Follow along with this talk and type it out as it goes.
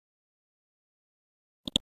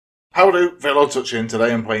How do Villordsutch in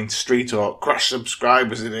today? I'm playing Street Talk Crash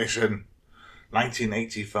Subscribers Edition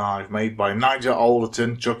 1985, made by Nigel,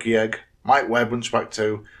 Alderton, Chucky Egg, Mike Webb, Hunchback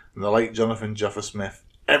 2, and the late Jonathan Joffa Smith.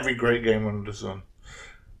 Every great game under the sun.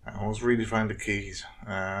 I was really find the keys.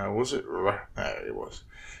 Was it? There it was.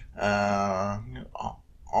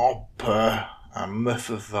 Opera and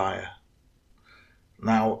Mythifire.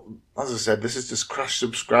 Now, as I said, this is just Crash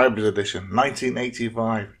Subscribers Edition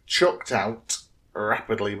 1985, chucked out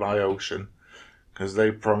rapidly by Ocean because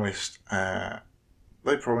they promised to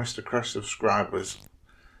Crash subscribers.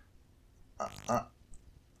 I'm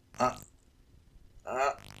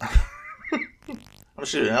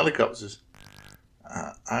shooting helicopters.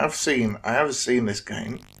 I have seen this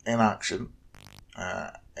game in action.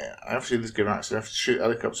 I have seen this game in action. I have to shoot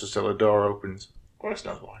helicopters till the door opens. Christ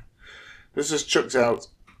knows why. This is chucked out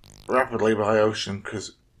rapidly by Ocean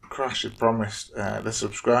because Crash had promised the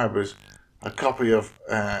subscribers a copy of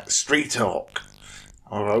Street Talk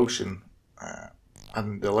of Ocean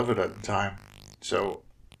hadn't delivered at the time, so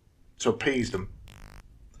to appease them,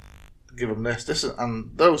 to give them this,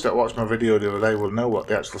 and those that watched my video the other day will know what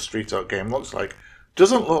the actual Street Talk game looks like.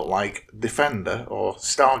 Doesn't look like Defender or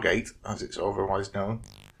Stargate, as it's otherwise known.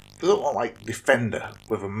 Doesn't look like Defender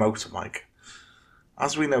with a motorbike.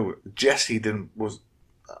 As we know, Jesse was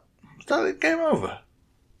that it? Game over?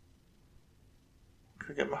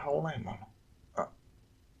 Can I get my whole name on?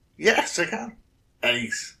 Yes, I can.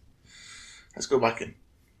 Ace. Let's go back in.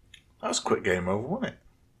 That was a quick game over, wasn't it?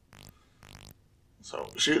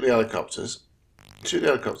 So, shoot the helicopters. Shoot the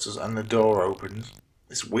helicopters and the door opens.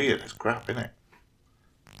 It's weird. It's crap, isn't it?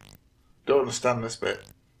 Don't understand this bit.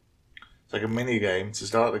 It's like a mini game to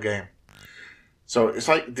start the game. So, it's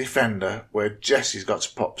like Defender, where Jesse's got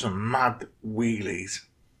to pop some mad wheelies.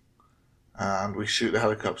 And we shoot the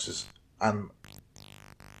helicopters. And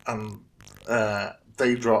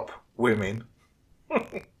they drop women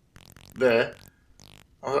there.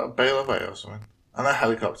 Was that a bale of hay or something? And a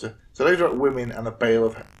helicopter. So they drop women and a bale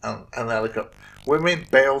of and a helicopter. Women,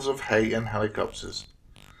 bales of hay, and helicopters.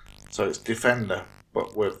 So it's Defender,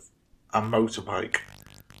 but with a motorbike,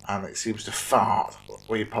 and it seems to fart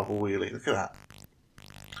where you pop a wheelie. Look at that.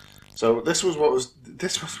 So this was what was.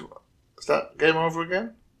 This was. Is that game over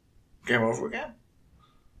again? Game over again?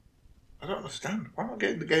 I don't understand. Why am I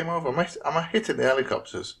getting the game over? Am I hitting the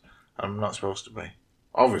helicopters? I'm not supposed to be.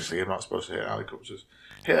 Obviously, I'm not supposed to hit helicopters.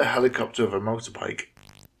 Hit a helicopter with a motorbike.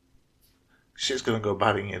 Shit's going to go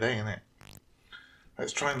bad in your day, innit?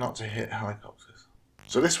 Let's try not to hit helicopters.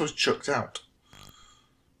 So this was chucked out.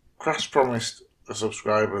 Crash promised the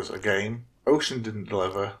subscribers a game. Ocean didn't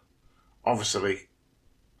deliver. Obviously,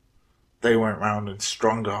 they went round and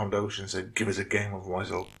strong-armed Ocean and said, give us a game,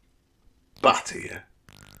 otherwise I'll batter you.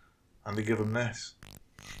 And they give them this.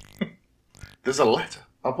 There's a letter.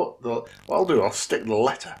 What I'll do, I'll stick the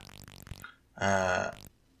letter.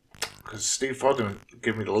 Because Steve Fodden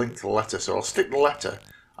gave me the link to the letter, so I'll stick the letter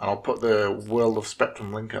and I'll put the World of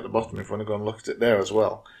Spectrum link at the bottom if you want to go and look at it there as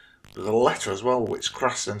well. There's a letter as well which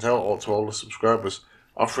Crash sent out to all the subscribers,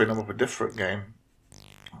 offering them up a different game.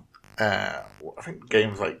 I think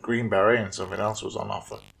games like Green Beret and something else was on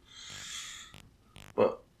offer.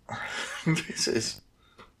 But this is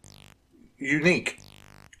unique,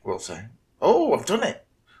 we'll say. Oh, I've done it!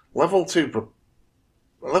 Level 2.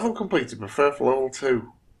 Level completed. Prepare for level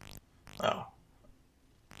 2. Oh.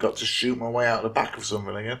 Got to shoot my way out the back of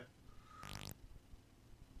something again.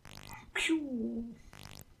 Pew!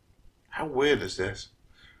 How weird is this?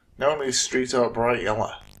 Not only is Street Talk bright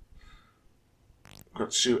yellow, got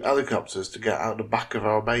to shoot helicopters to get out the back of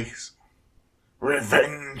our base.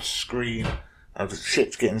 Revenge screen! Oh, the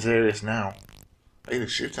shit's getting serious now. Hey, they're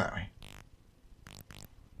shooting at me.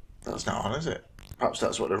 That's not on, is it? Perhaps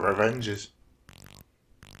that's what the revenge is.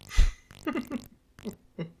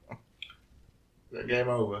 Game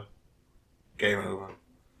over. Game over.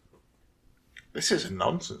 This is a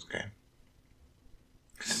nonsense game.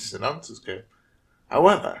 This is a nonsense game.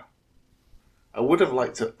 However, I would have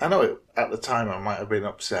liked to... I know at the time I might have been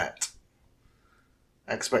upset,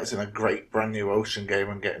 expecting a great brand new Ocean game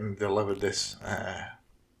and getting delivered this,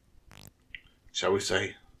 shall we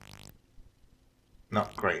say,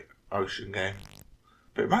 not great Ocean game.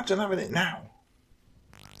 But imagine having it now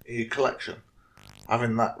in your collection.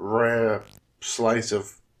 Having that rare slice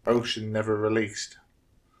of Ocean never released.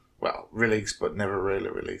 Well, released but never really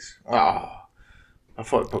released. Ah, I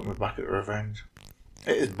thought it put me back at Revenge.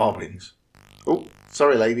 It is Bobbins. Oh,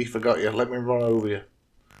 sorry lady, forgot you. Let me run over you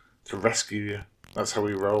to rescue you. That's how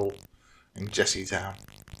we roll in Jesse Town.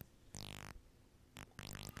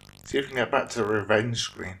 See if we can get back to the revenge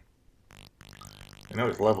screen. You know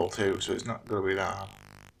it's level 2, so it's not going to be that hard.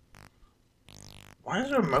 Why is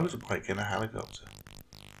there a motorbike in a helicopter?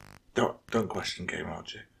 Don't question game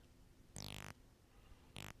logic.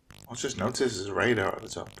 I just noticed there's a radar at the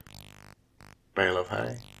top. Bale of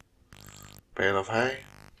hay. Bale of hay.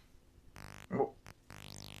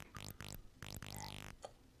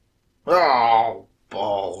 Oh,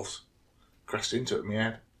 balls. Crashed into it in my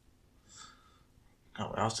head.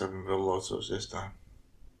 Can't wait, I was having Villordsutch this time.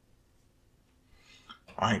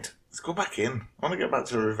 Right, let's go back in. I want to get back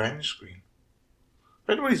to the revenge screen.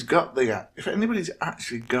 If anybody's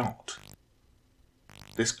actually got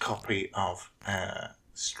this copy of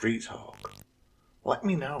Street Hawk, let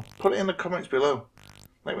me know. Put it in the comments below.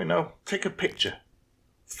 Let me know. Take a picture.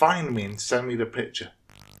 Find me and send me the picture.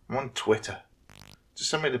 I'm on Twitter. Just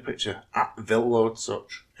send me the picture at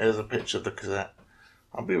Villordsutch. Here's a picture of the cassette.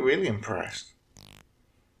 I'll be really impressed.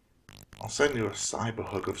 I'll send you a cyber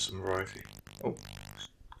hug of some variety. Oh,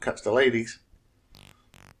 catch the ladies.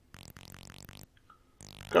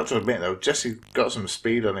 Got to admit though, Jesse got some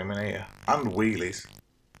speed on him in here. And wheelies.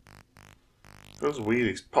 Those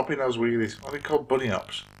wheelies. Popping those wheelies. What are they called? Bunny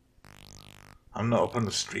hops. I'm not up on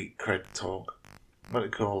the street cred talk. What are they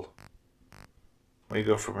called? Where you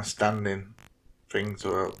go from a standing thing to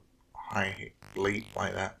a high leap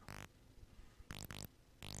like that.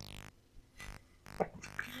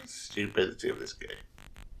 Stupidity of this game.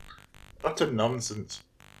 Utter nonsense.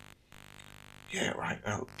 Yeah, right.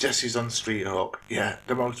 Well, Jesse's on Street Hawk. Yeah,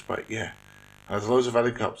 the motorbike. Yeah. And there's loads of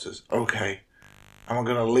helicopters. Okay. And we're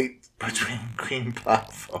going to leap between green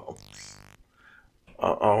platforms.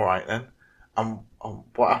 Alright then.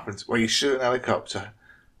 What happens? Well, you shoot an helicopter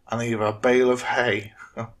and either a bale of hay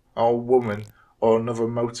or a woman or another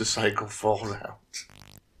motorcycle falls out.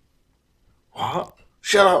 What?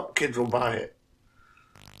 Shut up, kids will buy it.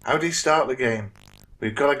 How do you start the game?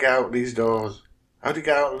 We've got to get out these doors. How do you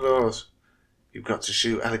get out the doors? You've got to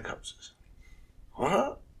shoot helicopters.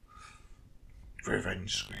 What?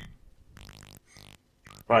 Revenge screen.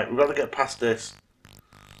 Right, we've got to get past this.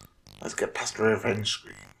 Let's get past the revenge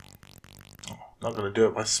screen. Oh, not going to do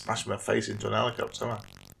it by smashing my face into an helicopter, am I?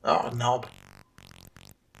 Oh, knob.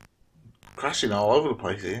 Crashing all over the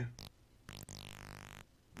place here.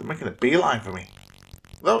 They're making a beeline for me.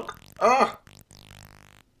 Look. Ah!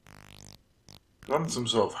 Got on some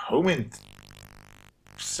sort of homing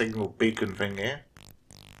signal beacon thing here.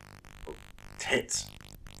 Oh, tits.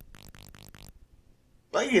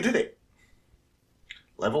 Oh, you did it.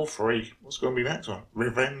 Level 3. What's going to be next one?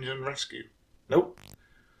 Revenge and rescue. Nope.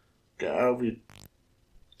 Get out of your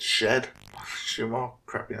shed. Shoot more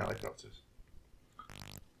crappy helicopters.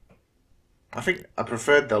 I think I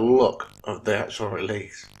preferred the look of the actual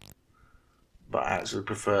release, but I actually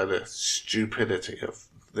prefer the stupidity of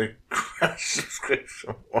the crash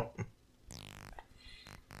subscription one.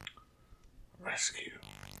 Rescue.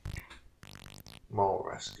 More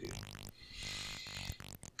rescue.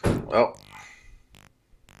 Well,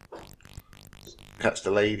 catch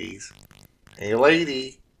the ladies. Hey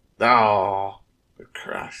lady. Oh, it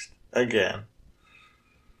crashed. Again.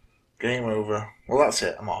 Game over. Well, that's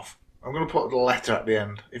it. I'm off. I'm going to put the letter at the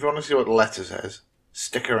end. If you want to see what the letter says,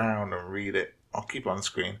 stick around and read it. I'll keep it on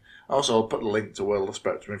screen. Also, I'll put the link to World of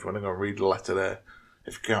Spectrum if you want to go and read the letter there.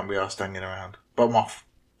 If you can't be arsed hanging around. But I'm off.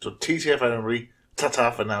 So TTF Henry. Ta-ta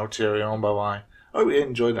for now. Cheerio. Bye-bye. I hope you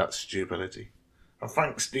enjoyed that stupidity. And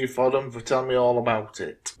thanks Steve Fodham for telling me all about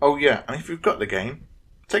it. Oh yeah, and if you've got the game,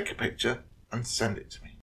 take a picture and send it to me.